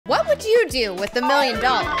you do with $1 million?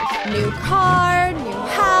 New car, new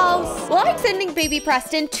house. Like sending baby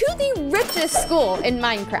Preston to the richest school in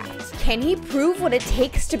Minecraft. Can he prove what it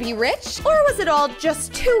takes to be rich? Or was it all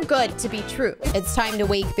just too good to be true? It's time to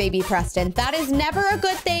wake baby Preston. That is never a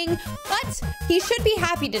good thing, but he should be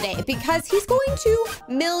happy today because he's going to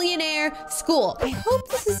millionaire school. I hope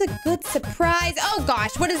this is a good surprise. Oh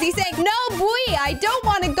gosh, what is he saying? No, boy, I don't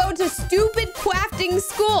want to go to stupid crafting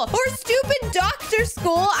school or stupid doctor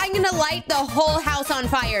school. I'm gonna light the whole house on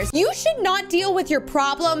fires. You should not deal with your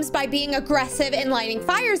problems by being aggressive and lighting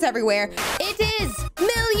fires everywhere. It is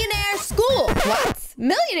millionaire school. What?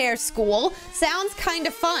 Millionaire school? Sounds kind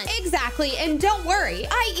of fun. Exactly, and don't worry,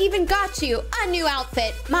 I even got you a new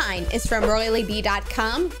outfit. Mine is from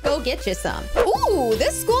royallybee.com. Go get you some. Ooh,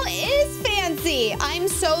 this school is fancy. I'm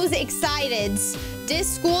so excited.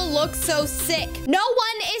 This school looks so sick. No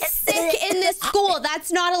one is sick in this school.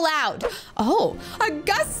 That's not allowed. Oh,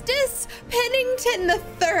 Augustus Pennington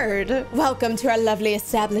III. Welcome to our lovely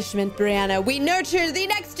establishment, Brianna. We nurture the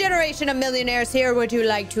next generation of millionaires here. Would you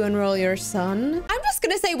like to enroll your son? I'm just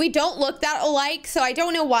gonna say we don't look that alike, so I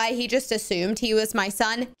don't know why he just assumed he was my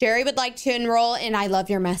son. Jerry would like to enroll, and I love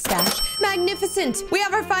your mustache. Magnificent. We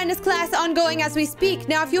have our finest class ongoing as we speak.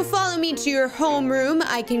 Now, if you'll follow me to your homeroom,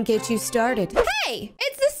 I can get you started. Hey,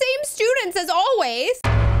 it's the same students as always.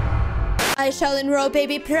 I shall enroll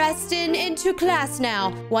baby Preston into class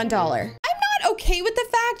now. $1. I'm not okay with the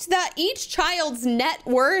fact that each child's net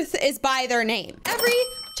worth is by their name. Every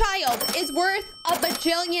child is worth $1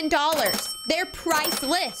 bajillion. They're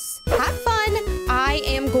priceless. Have fun. I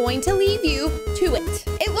am going to leave you to it.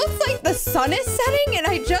 It looks like the sun is setting and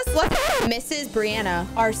I just left. Mrs. Brianna,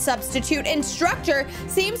 our substitute instructor,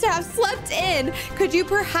 seems to have slept in. Could you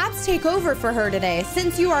perhaps take over for her today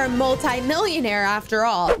since you are a multi-millionaire after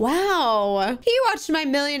all? Wow. He watched my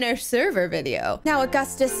millionaire server video. Now,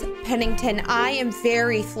 Augustus Pennington, I am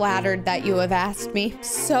very flattered that you have asked me.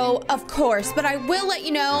 So, of course, but I will let you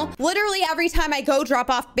know, literally every time I go drop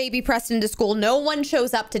off baby Preston to school, no one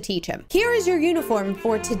shows up to teach him. Here is your uniform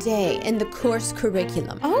for today in the course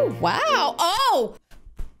curriculum. Oh, wow. Oh,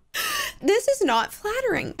 this is not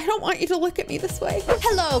flattering. I don't want you to look at me this way.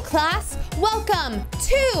 Hello, class. Welcome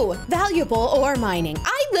to Valuable Ore Mining.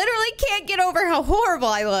 I literally can't get over how horrible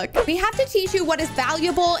I look. We have to teach you what is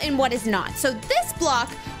valuable and what is not. So this block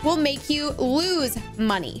will make you lose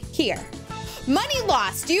money. Here. Money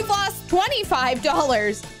lost. You've lost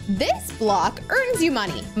 $25. This block earns you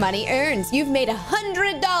money. Money earns. You've made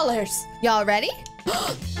 $100. Y'all ready?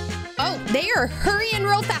 Oh, they are hurrying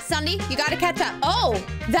real fast, Sunday. You gotta catch up. Oh,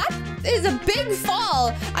 that is a big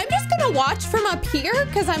fall. I'm just gonna watch from up here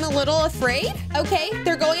because I'm a little afraid. Okay,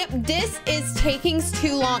 they're going up. This is taking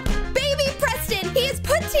too long. Baby Preston, he has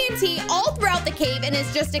put TNT all throughout the cave and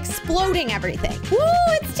is just exploding everything. Woo,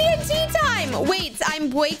 it's TNT time. Wait, I'm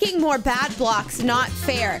breaking more bad blocks. Not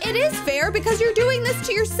fair. It is fair because you're doing this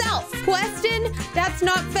to yourself. Preston, that's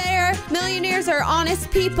not fair. Millionaires are honest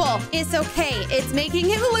people. It's okay. It's making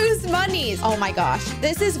him lose money. Oh my gosh,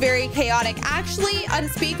 this is very chaotic. Actually,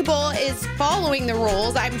 Unspeakable is following the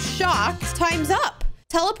rules. I'm shocked. Time's up.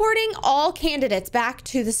 Teleporting all candidates back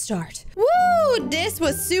to the start. Woo, this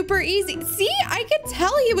was super easy. See, I could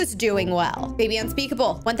tell he was doing well. Baby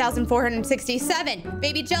Unspeakable, 1,467.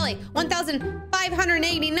 Baby Jelly,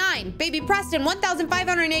 1,589. Baby Preston,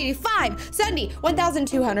 1,585. Sunday,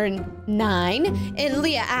 1,209. And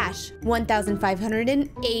Leah Ash,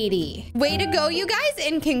 1,580. Way to go, you guys,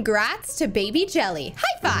 and congrats to Baby Jelly.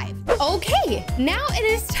 High five. Okay, now it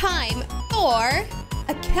is time for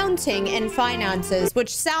accounting and finances, which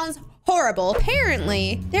sounds horrible.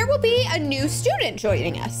 Apparently, there will be a new student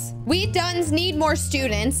joining us. We Duns need more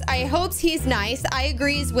students. I hopes he's nice. I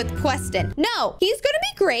agrees with Preston. No, he's gonna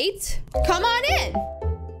be great. Come on in.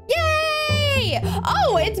 Yay!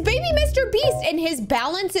 Oh, it's baby Mr. Beast, and his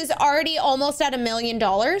balance is already almost at $1 million.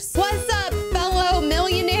 What's up, fellow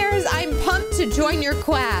millionaires? I'm pumped to join your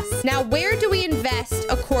class. Now, where do we invest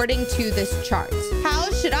according to this chart?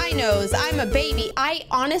 How should I knows? I'm a baby. I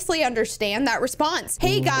honestly understand that response.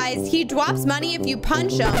 Hey guys, he drops money if you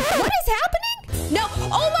punch him. What is happening? No,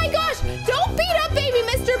 oh my gosh, don't beat up baby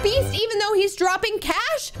Mr. Beast even though he's dropping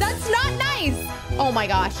cash. That's not nice. Oh my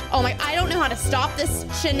gosh, I don't know how to stop this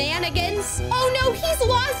shenanigans. Oh no, he's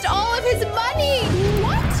lost all of his money.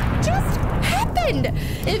 What just happened?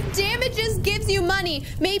 If damages gives you money,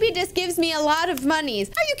 maybe this gives me a lot of monies.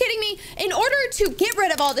 Are you kidding me? In order to get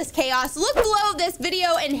rid of all this chaos, look below this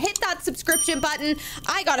video and hit that subscription button.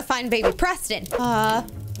 I gotta find baby Preston.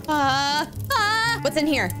 What's in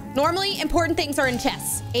here? Normally, important things are in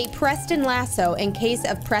chests. A Preston lasso in case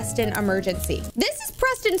of Preston emergency. This is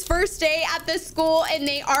Preston's first day at this school, and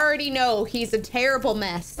they already know he's a terrible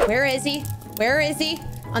mess. Where is he? Where is he?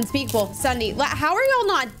 Unspeakable. Sunday. How are y'all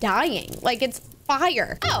not dying? Like, it's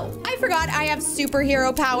fire. Oh, I forgot I have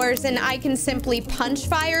superhero powers and I can simply punch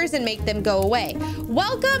fires and make them go away.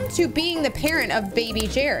 Welcome to being the parent of baby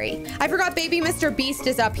Jerry. I forgot baby Mr. Beast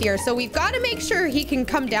is up here, so we've got to make sure he can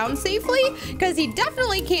come down safely because he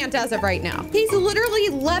definitely can't as of right now. He's literally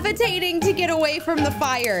levitating to get away from the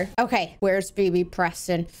fire. Okay, where's baby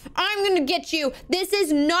Preston? I'm gonna get you. This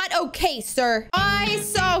is not okay, sir. I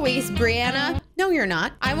always, Brianna. No, you're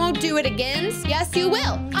not. I won't do it again. Yes, you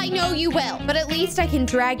will. I know you will. But at least I can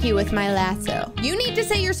drag you with my lasso. You need to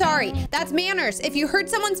say you're sorry. That's manners. If you hurt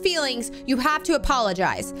someone's feelings, you have to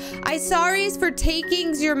apologize. I sorries for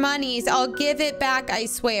taking your monies. I'll give it back, I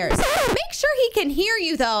swears. Make sure he can hear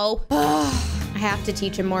you, though. I have to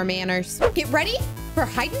teach him more manners. Get ready for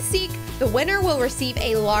hide and seek. The winner will receive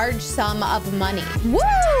a large sum of money. Woo!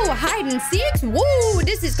 Hide and seek? Woo!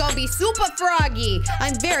 This is gonna be super froggy.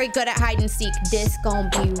 I'm very good at hide and seek. This gonna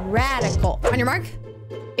be radical. On your mark,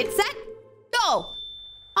 get set, go!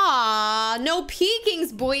 Aw, no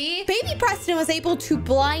peekings, boy. Baby Preston was able to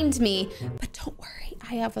blind me, but don't worry.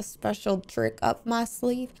 I have a special trick up my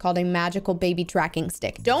sleeve called a magical baby tracking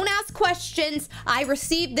stick. Don't ask questions. I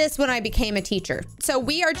received this when I became a teacher. So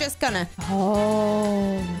we are just gonna...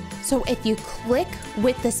 Oh. So if you click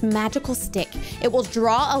with this magical stick, it will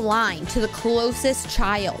draw a line to the closest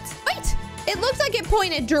child. Wait, it looks like it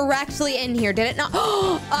pointed directly in here, did it not?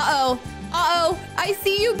 Uh-oh. Uh-oh. I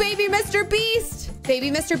see you, baby Mr. Beast.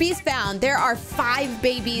 Baby Mr. Beast found. There are 5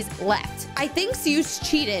 babies left. I think Zeus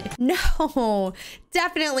cheated. No,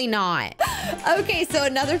 definitely not. Okay, so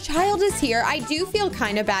another child is here. I do feel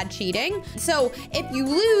kind of bad cheating. So if you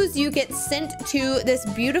lose, you get sent to this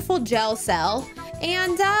beautiful gel cell.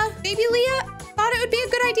 And baby Leah thought it would be a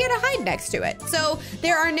good idea to hide next to it. So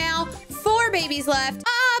there are now 4 babies left.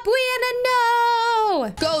 Ah, Brianna, no!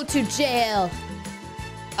 Go to jail.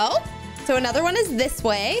 Oh, so another one is this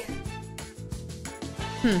way.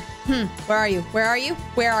 Where are you? Where are you?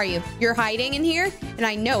 Where are you? You're hiding in here, and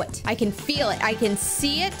I know it. I can feel it. I can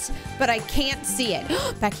see it, but I can't see it.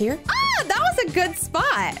 Back here? Ah, that was a good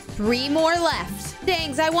spot. 3 more left.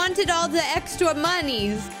 Thanks, I wanted all the extra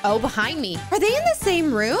monies. Oh, behind me. Are they in the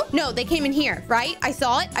same room? No, they came in here, right? I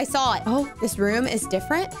saw it. I saw it. Oh, this room is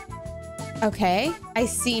different. Okay, I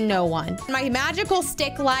see no one. My magical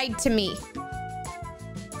stick lied to me.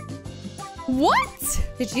 What?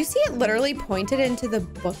 Did you see it literally pointed into the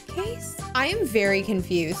bookcase? I am very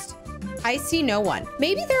confused. I see no one.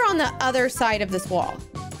 Maybe they're on the other side of this wall.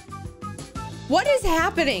 What is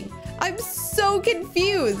happening? I'm so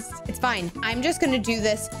confused. It's fine. I'm just gonna do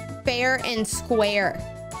this fair and square.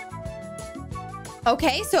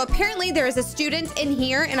 Okay, so apparently there is a student in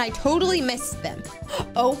here and I totally missed them.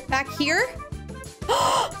 Oh, back here?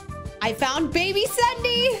 I found baby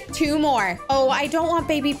Sunday. 2 more. Oh, I don't want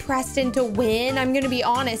baby Preston to win. I'm gonna be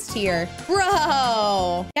honest here.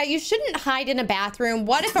 Bro. Yeah, you shouldn't hide in a bathroom.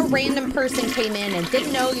 What if a random person came in and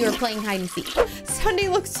didn't know you were playing hide and seek? Sunday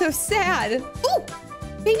looks so sad. Ooh,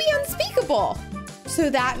 baby unspeakable. So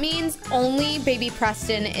that means only baby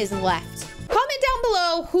Preston is left. Comment down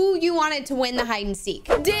below who you wanted to win the hide and seek.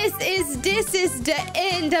 This is the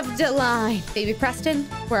end of the line. Baby Preston,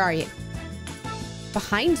 where are you?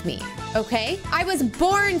 Behind me, okay? I was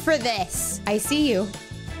born for this. I see you.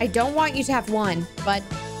 I don't want you to have won, but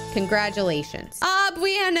congratulations. Ah,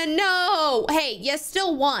 Brianna, no. Hey, you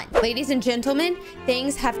still won. Ladies and gentlemen,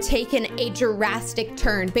 things have taken a drastic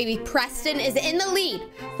turn. Baby Preston is in the lead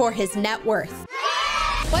for his net worth.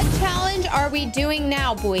 What challenge are we doing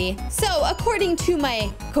now, boy? So, according to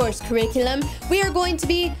my course curriculum, we are going to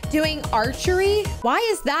be doing archery. Why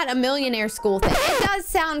is that a millionaire school thing? It does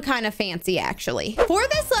sound kind of fancy, actually. For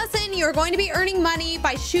this lesson, you're going to be earning money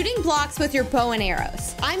by shooting blocks with your bow and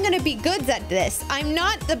arrows. I'm gonna be good at this. I'm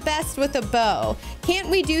not the best with a bow. Can't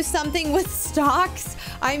we do something with stocks?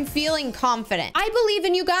 I'm feeling confident. I believe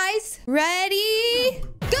in you guys. Ready?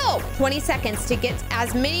 Go! 20 seconds to get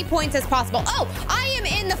as many points as possible. Oh, I am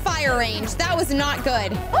in the fire range. That was not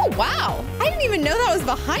good. Oh, wow. I didn't even know that was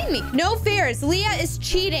behind me. No fairs. Leah is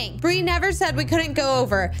cheating. Bree never said we couldn't go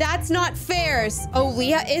over. That's not fairs. Oh,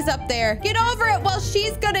 Leah is up there. Get over it. Well,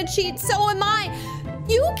 she's gonna cheat. So am I.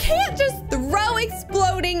 You can't just throw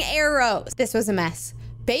exploding arrows. This was a mess.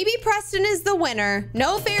 Baby Preston is the winner.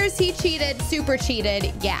 No fairs, he cheated, super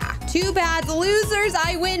cheated. Yeah, too bad. Losers,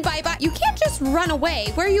 I win, bye-bye. You can't just run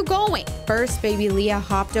away. Where are you going? First, baby Leah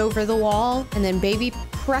hopped over the wall, and then baby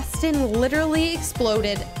Preston literally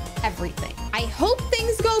exploded everything. I hope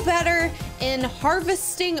things go better in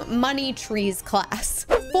harvesting money trees class.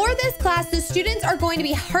 For this class, the students are going to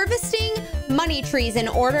be harvesting money trees in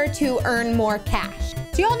order to earn more cash.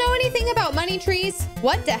 Do y'all know anything about money trees?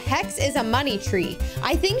 What the hex is a money tree?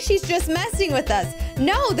 I think she's just messing with us.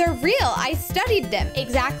 No, they're real. I studied them.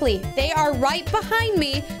 Exactly. They are right behind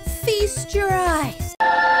me. Feast your eyes.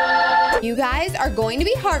 You guys are going to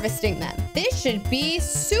be harvesting them. This should be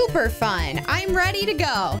super fun. I'm ready to go.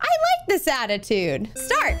 I like this attitude.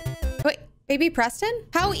 Start. Wait, baby Preston?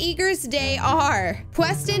 How eager's they are.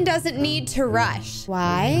 Preston doesn't need to rush.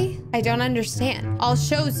 Why? I don't understand. I'll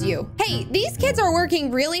shows you. Hey, these kids are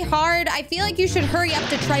working really hard. I feel like you should hurry up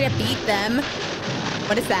to try to beat them.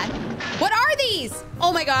 What is that? What are these?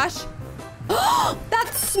 Oh my gosh.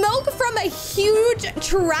 That's smoke from a huge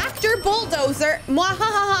tractor bulldozer.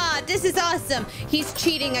 Mwahaha, this is awesome. He's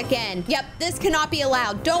cheating again. Yep, this cannot be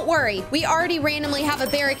allowed. Don't worry. We already randomly have a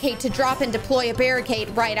barricade to drop and deploy a barricade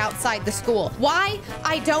right outside the school. Why?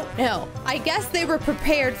 I don't know. I guess they were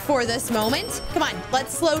prepared for this moment. Come on,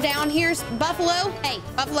 let's slow down here, Buffalo. Hey,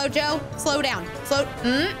 Buffalo Joe, slow down.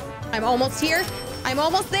 I'm almost here. I'm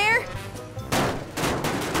almost there.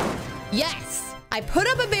 Yes. I put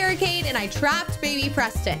up a barricade and I trapped baby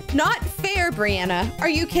Preston. Not fair, Brianna. Are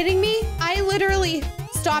you kidding me? I literally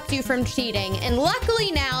stopped you from cheating. And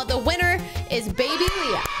luckily now the winner is baby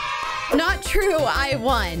Leah. Not true, I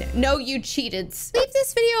won. No, you cheated. Leave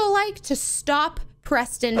this video a like to stop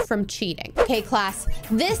Preston from cheating. Okay, class,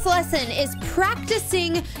 this lesson is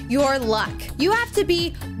practicing your luck. You have to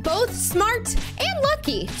be both smart and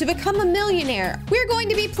lucky to become a millionaire. We're going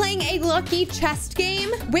to be playing a lucky chest game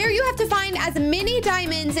where you have to find as many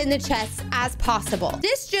diamonds in the chest as possible.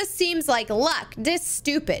 This just seems like luck. This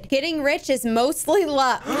stupid. Getting rich is mostly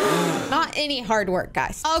luck. Not any hard work,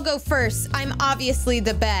 guys. I'll go first. I'm obviously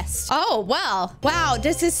the best. Oh, well. Wow,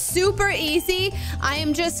 this is super easy. I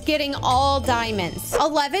am just getting all diamonds.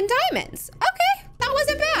 11 diamonds. Okay, that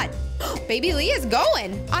wasn't bad. Baby Leah's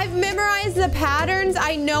going. I've memorized the patterns.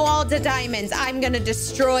 I know all the diamonds. I'm gonna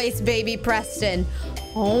destroy baby Preston.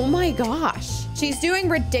 Oh my gosh. She's doing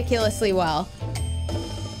ridiculously well.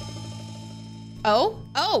 Oh,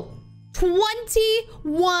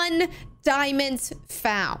 21 diamonds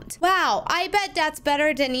found. Wow, I bet that's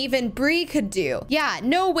better than even Bree could do. Yeah,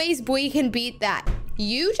 no ways Bree can beat that.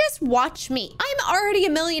 You just watch me. I'm already a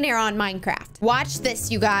millionaire on Minecraft. Watch this,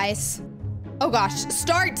 you guys. Oh gosh,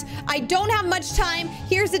 start. I don't have much time.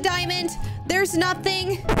 Here's a diamond. There's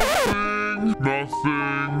nothing.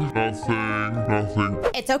 Nothing.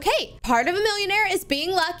 It's okay. Part of a millionaire is being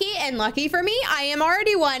lucky, and lucky for me, I am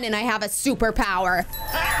already one and I have a superpower.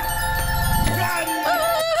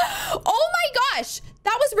 Oh my gosh.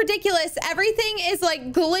 That was ridiculous. Everything is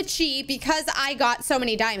like glitchy because I got so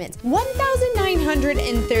many diamonds.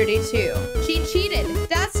 1,932. She cheated.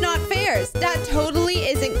 That's not fair. That totally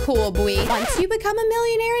isn't cool, boy. Once you become a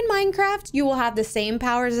millionaire in Minecraft, you will have the same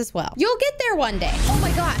powers as well. You'll get there one day. Oh my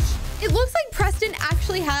gosh. It looks like Preston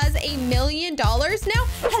actually has $1 million now.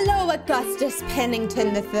 Hello, Augustus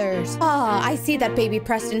Pennington III. Ah, I see that baby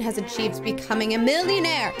Preston has achieved becoming a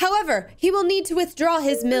millionaire. However, he will need to withdraw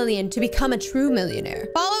his million to become a true millionaire.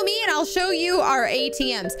 Follow me and I'll show you our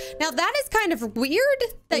ATMs. Now that is kind of weird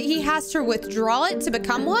that he has to withdraw it to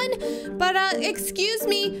become one. But excuse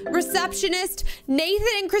me, receptionist,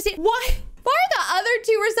 Nathan and Christine. Why are the other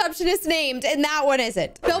two receptionists named and that one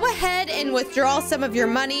isn't? Go ahead and withdraw some of your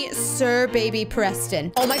money, Sir Baby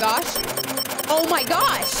Preston. Oh my gosh. Oh my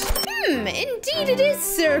gosh. Indeed it is,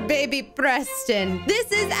 Sir Baby Preston.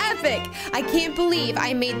 This is epic. I can't believe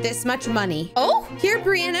I made this much money. Oh, here,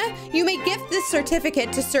 Brianna. You may gift this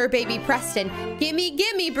certificate to Sir Baby Preston.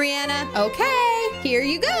 Gimme, Brianna. Okay, here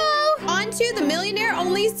you go. On to the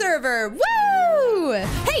millionaire-only server. Woo!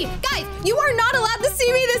 Hey, guys, you are not allowed to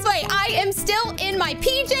see me this way. I am still in my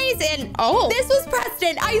PJs and this was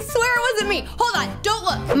Preston. I swear it wasn't me. Hold on, don't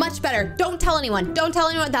look. Much better. Don't tell anyone. Don't tell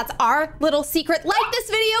anyone. That's our little secret. Like this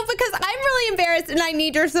video because I'm really embarrassed and I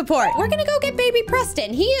need your support. We're gonna go get baby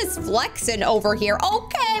Preston. He is flexing over here.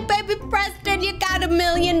 Okay, baby Preston, you got $1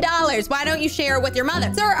 million. Why don't you share it with your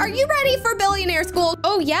mother? Sir, are you ready for billionaire school?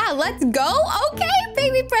 Oh yeah, let's go. Okay,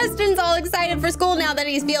 baby Preston's all excited for school now that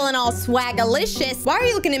he's feeling all swagalicious. Why are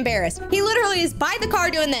you looking embarrassed? He literally is by the car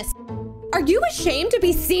doing this. Are you ashamed to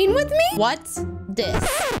be seen with me? What's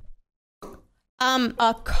this?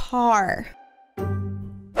 A car.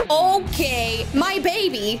 Okay, my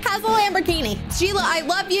baby has a Lamborghini. Sheila, I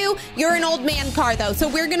love you. You're an old man car though, so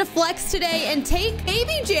we're gonna flex today and take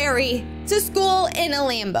baby Jerry to school in a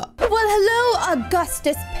Lambo. Well, hello,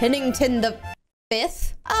 Augustus Pennington the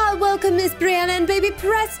Fifth. Welcome, Miss Brianna and baby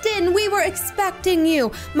Preston. We were expecting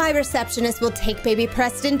you. My receptionist will take baby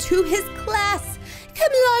Preston to his class.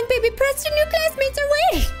 Come along, baby Preston, your classmates are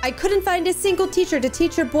waiting. I couldn't find a single teacher to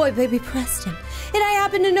teach your boy, baby Preston. And I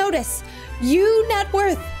happened to notice you net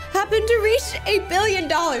worth happened to reach $1 billion.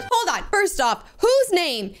 Hold on. First off, whose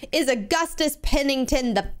name is Augustus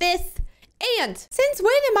Pennington V? And since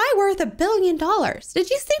when am I worth $1 billion? Did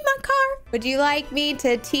you see my car? Would you like me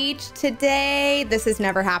to teach today? This has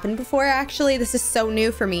never happened before, actually. This is so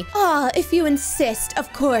new for me. If you insist,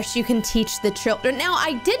 of course you can teach the children. Now,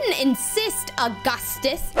 I didn't insist,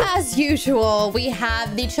 Augustus. As usual, we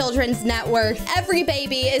have the children's net worth. Every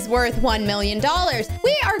baby is worth $1 million.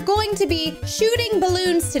 We are going to be shooting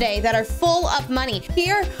balloons today that are full of money.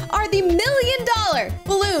 Here are the $1 million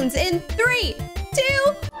balloons in 3,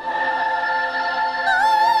 2,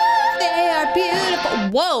 they are beautiful.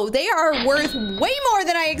 Whoa, they are worth way more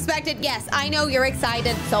than I expected. Yes, I know you're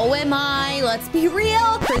excited. So am I. Let's be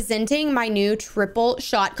real. Presenting my new triple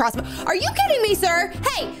shot crossbow. Are you kidding me, sir?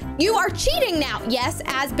 Hey, you are cheating now. Yes,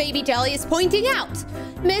 as Baby Jelly is pointing out.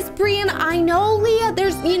 Miss Brianna, I know, Leah,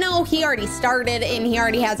 there's, he already started and he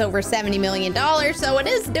already has over $70 million, so it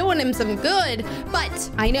is doing him some good. But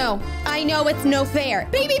I know it's no fair.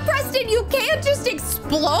 Baby Preston, you can't just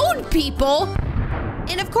explode people.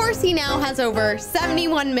 And of course, he now has over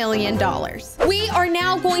 $71 million. We are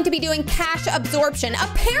now going to be doing cash absorption.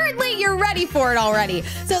 Apparently, you're ready for it already.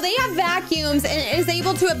 So they have vacuums and it is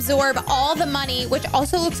able to absorb all the money, which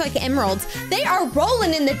also looks like emeralds. They are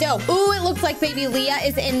rolling in the dough. Ooh, it looks like baby Leah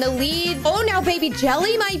is in the lead. Oh, now baby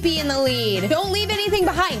Jelly might be in the lead. Don't leave anything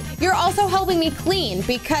behind. You're also helping me clean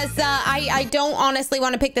because I don't honestly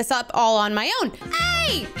want to pick this up all on my own.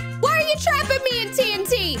 Hey! Why are you trapping me in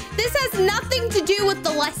TNT? This has nothing to do with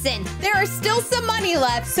the lesson. There are still some money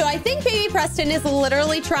left, so I think baby Preston is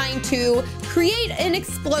literally trying to create an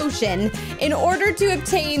explosion in order to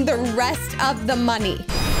obtain the rest of the money.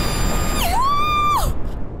 He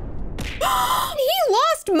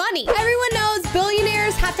lost money. Everyone knows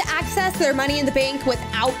billionaires have to access their money in the bank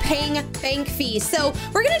without paying bank fees. So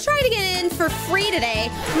we're gonna try to get in for free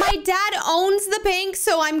today. My dad owns the bank,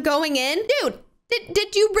 so I'm going in. Dude,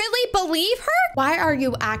 did you really believe her? Why are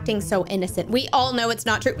you acting so innocent? We all know it's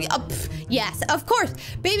not true. Yes, of course.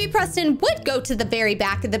 Baby Preston would go to the very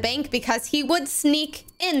back of the bank because he would sneak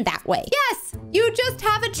in that way. Yes, you just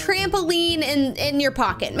have a trampoline in your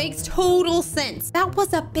pocket. Makes total sense. That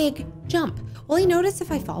was a big jump. Will he notice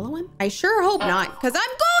if I follow him? I sure hope not, because I'm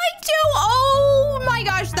going to. Oh my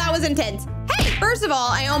gosh, that was intense. Hey, first of all,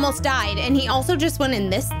 I almost died, and he also just went in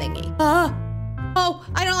this thingy. Oh,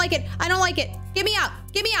 I don't like it. I don't like it. Get me out.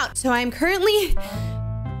 Get me out. So I'm currently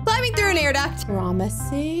climbing through an air duct.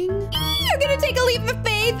 Promising. You're gonna take a leap of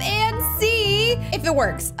faith and see if it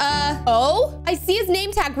works. Oh, I see his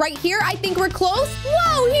name tag right here. I think we're close.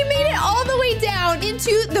 Whoa, he made it all the way down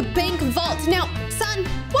into the bank vault. Now, son,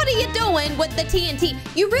 what are you doing with the TNT?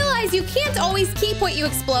 You realize you can't always keep what you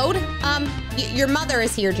explode. Your mother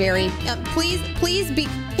is here, Jerry. Please be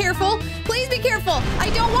careful. Please be careful. I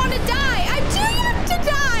don't want to die. I'm too young to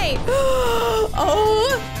die.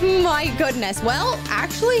 Oh my goodness. Well,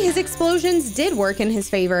 actually, his explosions did work in his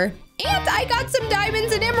favor. And I got some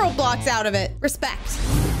diamonds and emerald blocks out of it. Respect.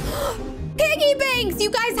 Piggy banks! You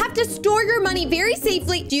guys have to store your money very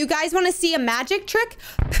safely. Do you guys want to see a magic trick?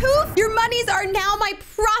 Poof! Your monies are now my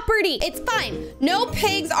property. It's fine. No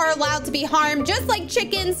pigs are allowed to be harmed, just like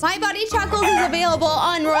chickens. My Buddy Chuckles is available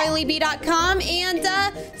on royallybee.com, and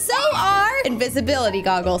so are invisibility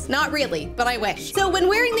goggles. Not really, but I wish. So when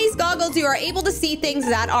wearing these goggles, you are able to see things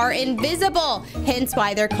that are invisible, hence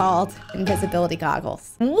why they're called invisibility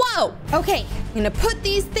goggles. Whoa! Okay, I'm gonna put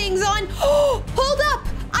these things on. Oh, hold up!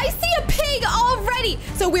 I see a pig already.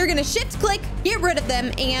 So we're gonna shift click, get rid of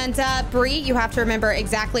them. And Brie, you have to remember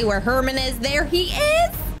exactly where Herman is. There he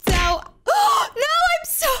is. So, no, I'm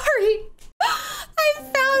sorry. I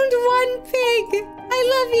found one pig.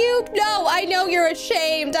 I love you. No, I know you're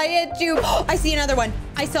ashamed. I hit you. I see another one.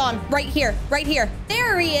 I saw him right here, right here.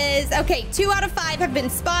 There he is. Okay, 2 out of 5 have been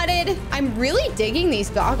spotted. I'm really digging these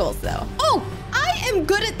goggles though. Oh, I am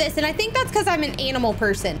good at this, and I think that's because I'm an animal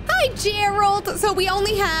person. Hi, Gerald. So we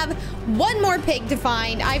only have one more pig to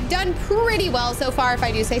find. I've done pretty well so far, if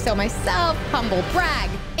I do say so myself. Humble brag.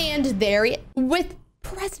 And there he is with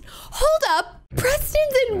Preston. Hold up.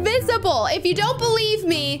 Preston's invisible. If you don't believe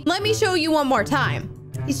me, let me show you one more time.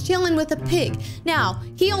 He's chilling with a pig. Now,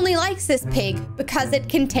 he only likes this pig because it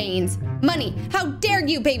contains money. How dare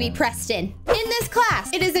you, baby Preston? In this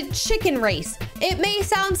class, it is a chicken race. It may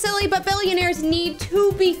sound silly, but billionaires need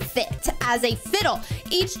to be fit as a fiddle.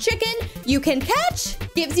 Each chicken you can catch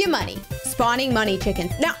gives you money. spawning money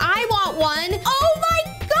chickens. Now, I want one. Oh my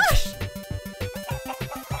gosh.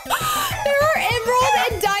 There are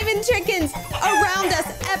emerald and diamond chickens around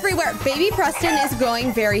us everywhere. Baby Preston is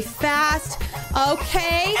going very fast.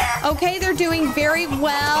 Okay, they're doing very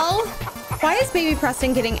well. Why is Baby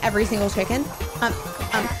Preston getting every single chicken?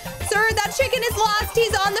 Sir, that chicken is lost.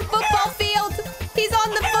 He's on the football field. He's on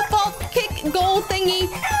the football kick goal thingy.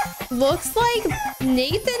 Looks like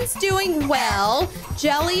Nathan's doing well.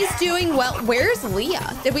 Jelly's doing well. Where's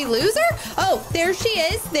Leah? Did we lose her? Oh, there she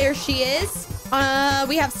is. There she is.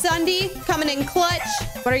 We have Sunday coming in clutch.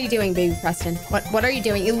 What are you doing, Baby Preston? What are you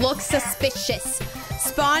doing? You look suspicious.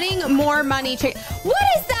 Spawning more money chicken. What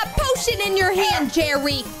is that potion in your hand,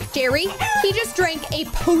 Jerry? Jerry, he just drank a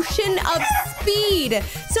potion of speed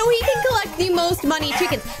so he can collect the most money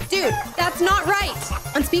chickens. Dude, that's not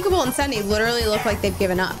right. Unspeakable and Sunday literally look like they've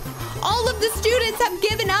given up. All of the students have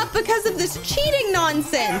given up because of this cheating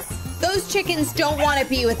nonsense. Those chickens don't want to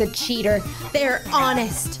be with a cheater. They're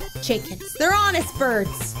honest chickens. They're honest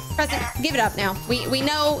birds. Preston, give it up now. We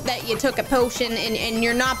know that you took a potion and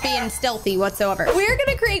you're not being stealthy whatsoever. We're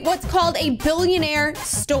gonna create what's called a billionaire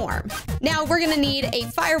storm. Now we're gonna need a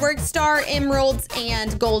fireworks star, emeralds,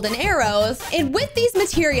 and golden arrows. And with these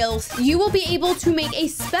materials, you will be able to make a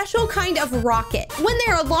special kind of rocket. When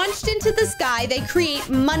they are launched into the sky, they create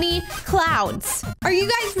money clouds. Are you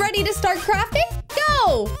guys ready to start crafting?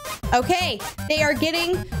 Go! Okay, they are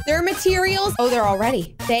getting their materials. Oh, they're all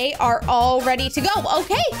ready. They are all ready to go.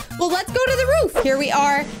 Okay, well, let's go to the roof. Here we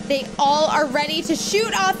are. They all are ready to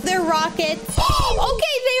shoot off their rockets.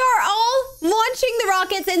 Okay, they are all launching the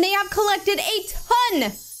rockets and they have collected a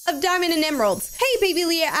ton of diamond and emeralds. Hey, baby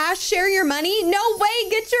Leah Ash, share your money? No way,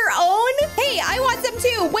 get your own? Hey, I want some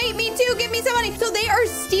too. Wait, me too, give me some money. So they are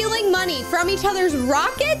stealing money from each other's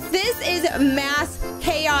rockets? This is mass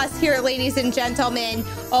chaos here, ladies and gentlemen.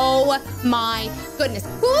 Oh my goodness.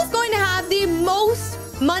 Who's going to have the most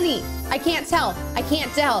money? I can't tell. I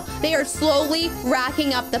can't tell. They are slowly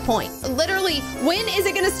racking up the points. Literally, when is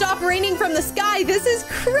it gonna stop raining from the sky? This is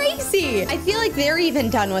crazy. I feel like they're even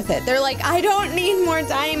done with it. They're like, I don't need more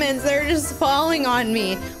diamonds. They're just falling on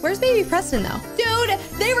me. Where's Baby Preston though? Dude,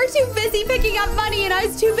 they were too busy picking up money and I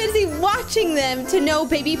was too busy watching them to know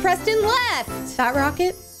Baby Preston left. That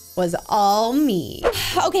rocket was all me.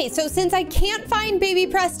 Okay, so since I can't find Baby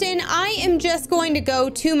Preston, I am just going to go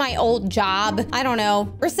to my old job. I don't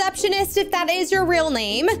know, receptionist, if that is your real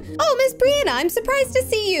name. Oh, Miss Brianna, I'm surprised to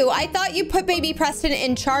see you. I thought you put Baby Preston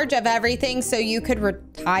in charge of everything so you could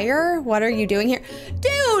retire. What are you doing here?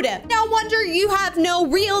 Dude, no wonder you have no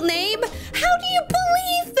real name. How do you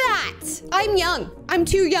believe that? I'm young. I'm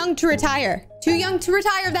too young to retire. Too young to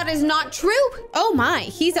retire, that is not true. Oh my,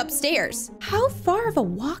 he's upstairs. How far of a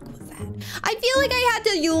walk was that? I feel like I had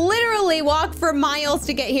to literally walk for miles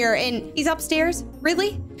to get here and he's upstairs?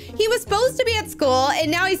 Really? He was supposed to be at school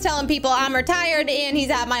and now he's telling people I'm retired and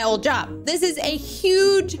he's at my old job. This is a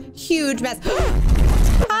huge, huge mess.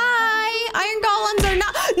 Hi, iron golems are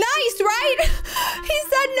not nice, right? He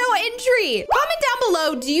said no entry. Comment down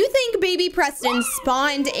below, do you think Baby Preston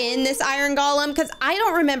spawned in this iron golem? Because I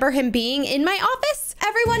don't remember him being in my office.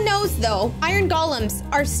 Everyone knows though, iron golems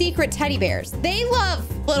are secret teddy bears. They love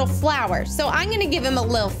little flowers. So I'm gonna give him a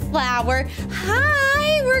little flower.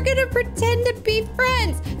 Hi, we're gonna pretend to be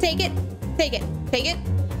friends. Take it, take it, take it.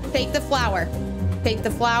 Take the flower. Take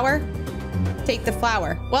the flower. Take the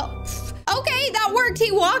flower. Well, okay, that worked.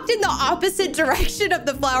 He walked in the opposite direction of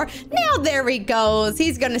the flower. Now there he goes.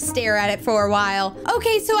 He's gonna stare at it for a while.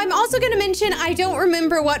 Okay, so I'm also gonna mention I don't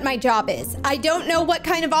remember what my job is. I don't know what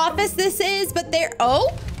kind of office this is, but oh,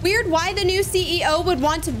 weird why the new CEO would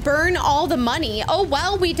want to burn all the money. Oh,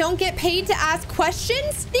 well, we don't get paid to ask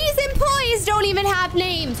questions? These employees don't even have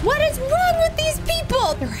names. What is wrong with these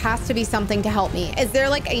people? There has to be something to help me. Is there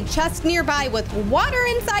like a chest nearby with water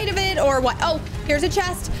inside of it or what? Oh, here's a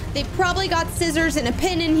chest. They've probably got scissors and a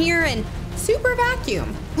pin in here and super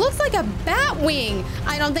vacuum. Looks like a bat wing.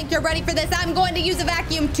 I don't think you're ready for this. I'm going to use a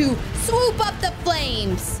vacuum to swoop up the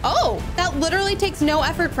flames. Oh, that literally takes no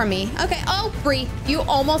effort from me. Okay, oh, Bri, you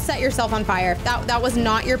almost set yourself on fire. That was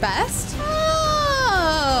not your best.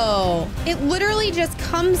 Oh, it literally just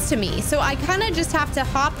comes to me. So I kind of just have to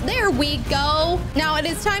hop. There we go. Now it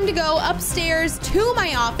is time to go upstairs to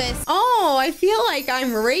my office. Oh, I feel like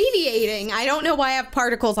I'm radiating. I don't know why I have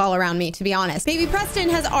particles all around me, to be honest. Baby Preston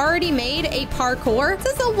has already made a parkour.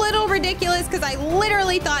 This is a little ridiculous because I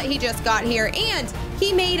literally thought he just got here and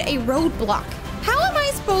he made a roadblock. How am I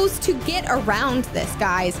supposed to get around this,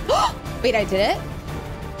 guys? Wait, I did it.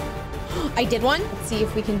 I did one. Let's see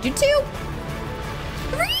if we can do two.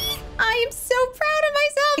 3. I am so proud of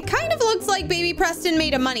myself. It kind of looks like baby Preston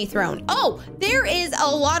made a money throne. Oh, there is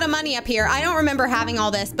a lot of money up here. I don't remember having all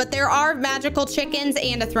this, but there are magical chickens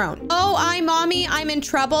and a throne. Oh, mommy, I'm in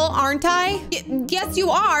trouble, aren't I? Yes, you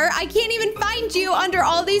are. I can't even find you under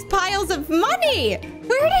all these piles of money.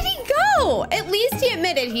 Where did he go? At least he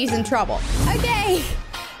admitted he's in trouble. Okay.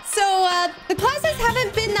 So, the classes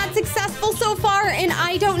haven't been that successful so far, and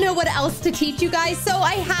I don't know what else to teach you guys. So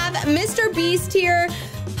I have Mr. Beast here.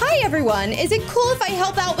 Hi, everyone. Is it cool if I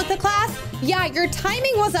help out with the class? Yeah, your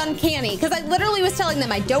timing was uncanny because I literally was telling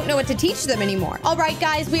them I don't know what to teach them anymore. All right,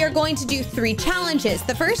 guys, we are going to do 3 challenges.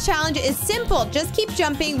 The first challenge is simple. Just keep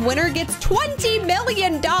jumping. Winner gets $20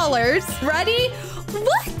 million. Ready?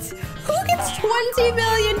 What? Who gets $20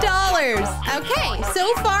 million? Okay,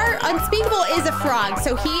 so far, Unspeakable is a frog,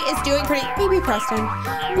 so he is doing pretty... Baby Preston,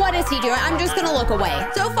 what is he doing? I'm just gonna look away.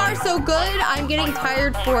 So far, so good. I'm getting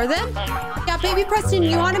tired for them. Yeah, Baby Preston,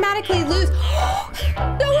 you automatically lose.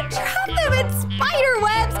 Don't trap them in spider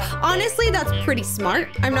webs. Honestly, that's pretty smart.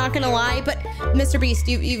 I'm not gonna lie, but Mr. Beast,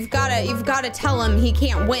 you've gotta tell him he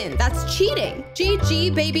can't win. That's cheating.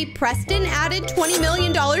 GG, Baby Preston added $20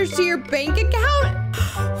 million to your bank account.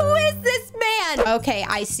 Who is this man? Okay,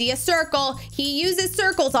 I see a circle. He uses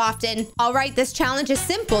circles often. All right, this challenge is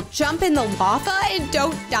simple. Jump in the lava and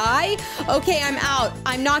don't die. Okay, I'm out.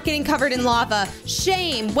 I'm not getting covered in lava.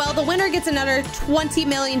 Shame. Well, the winner gets another $20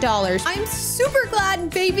 million. I'm super glad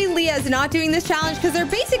Baby Leah is not doing this challenge because they're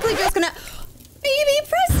basically just gonna... Baby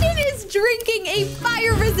Preston is drinking a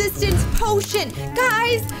fire resistance potion.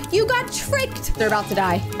 Guys, you got tricked. They're about to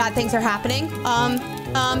die. Bad things are happening.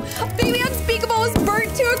 Baby Unspeakable was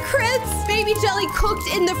burnt to a crisp. Baby Jelly cooked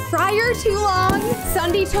in the fryer too long.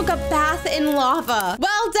 Sunday took a bath in lava.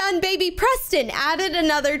 Well done, Baby Preston. Added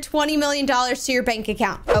another $20 million to your bank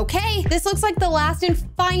account. Okay, this looks like the last and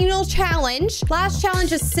final challenge. Last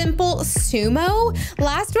challenge is simple sumo.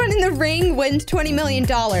 Last one in the ring wins $20 million.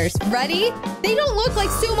 Ready? They don't look like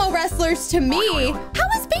sumo wrestlers to me.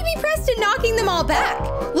 How is Baby Preston knocking them all back?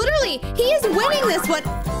 Literally, he is winning this one.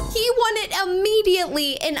 He won it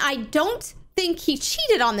immediately, and I don't think he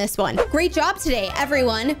cheated on this one. Great job today,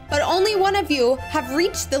 everyone. But only one of you have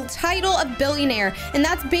reached the title of billionaire, and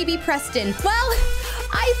that's Baby Preston. Well,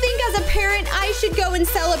 I think as a parent, I should go and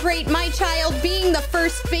celebrate my child being the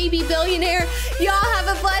first baby billionaire. Y'all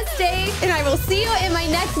have a blessed day, and I will see you in my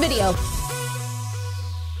next video.